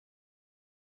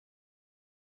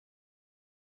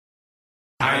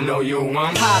I know you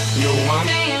want pop, you want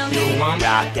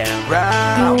rock and You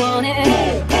roll. want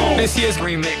it? This year's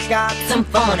remix Got some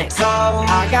phonics.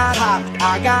 I got pop,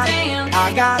 I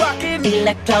got rockin'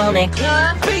 Electronic.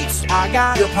 beats. I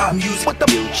got hip hop music with the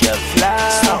future flow.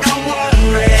 So don't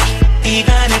worry,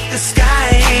 even if the sky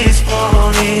is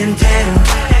falling down.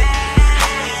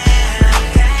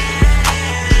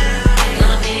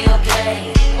 Gonna be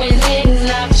okay when it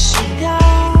knocks you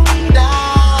down.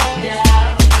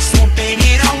 So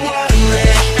baby, don't worry.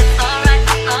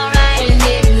 Alright, when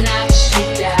it knocks you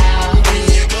down. When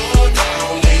you go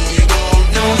down,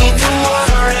 no need to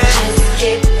worry. Just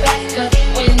get back up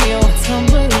when you're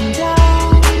tumbling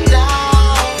down.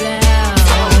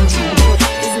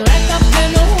 It's like I've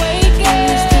been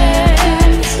awakened.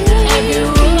 Every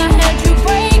rule I had you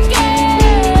breaking.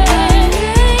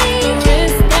 The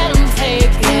risk that I'm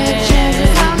taking. The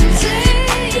chances I'm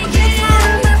taking.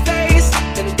 My face,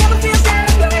 and it never feels out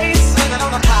of place. Living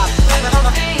on the pop, living on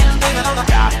the living on the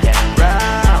rock and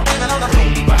roll. living on the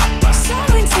rumba. So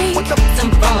insane.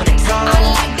 Some phonics. I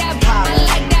like that pop. I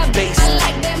like that bass. I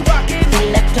like that rockin'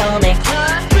 electronic.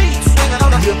 Beats. Living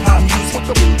on the Hip hop music with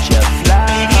the future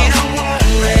baby, flow. don't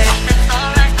worry.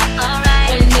 Alright,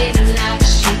 when it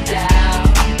knocks you down.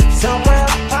 Somewhere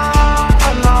far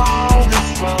along this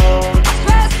road.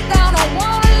 Pressed down, I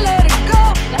wanna let it go.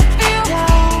 I feel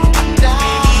down.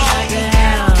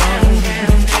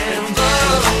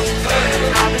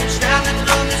 I've been traveling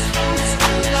on this road so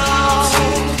long.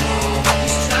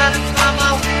 Just trying to find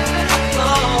my way where to go.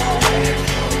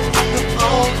 The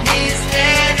road is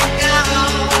dead and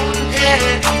gone, dead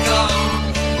and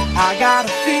gone. I got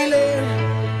a feeling.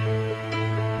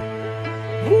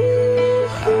 Ooh,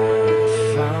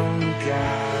 I found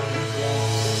God.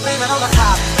 Living on the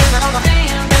top, living on the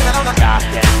living on the Rock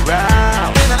and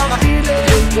roll. living on the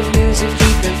The music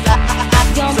keeping fly.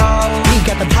 We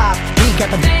got the pop, we got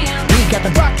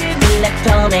the rockin'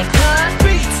 Electronic.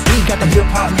 beats. We got the hip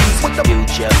hop music with the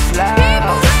future flow.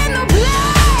 In the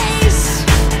place.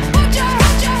 Put your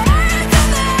hands in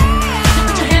the air.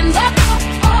 Put your hands up.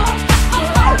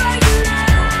 Alright,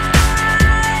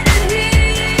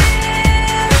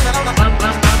 living on the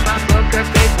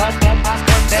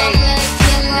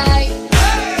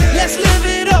Let's live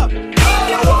it up.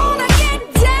 you wanna get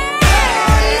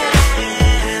down.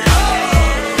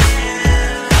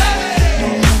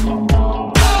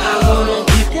 I wanna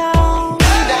get down.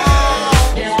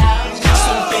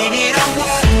 So baby, don't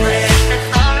worry.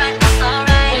 Alright,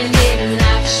 when it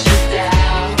knocks you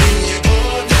down.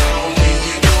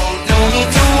 No need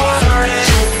to worry.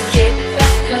 Just get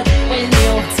back up when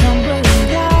you're tumbling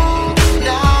down.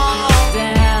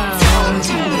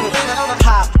 Living on the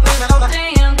Pop, living on the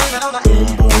living on the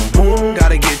boom,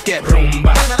 gotta get that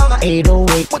Rumba. living on the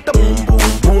 808 with the boom,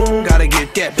 boom, boom. Gotta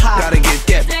get that pop, gotta get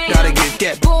that, gotta get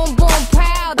that, Boom, boom,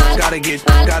 proud. gotta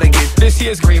get This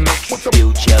year's remix with the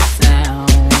future. Sound.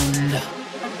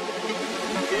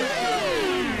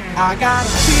 I got a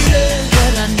feeling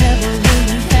But I never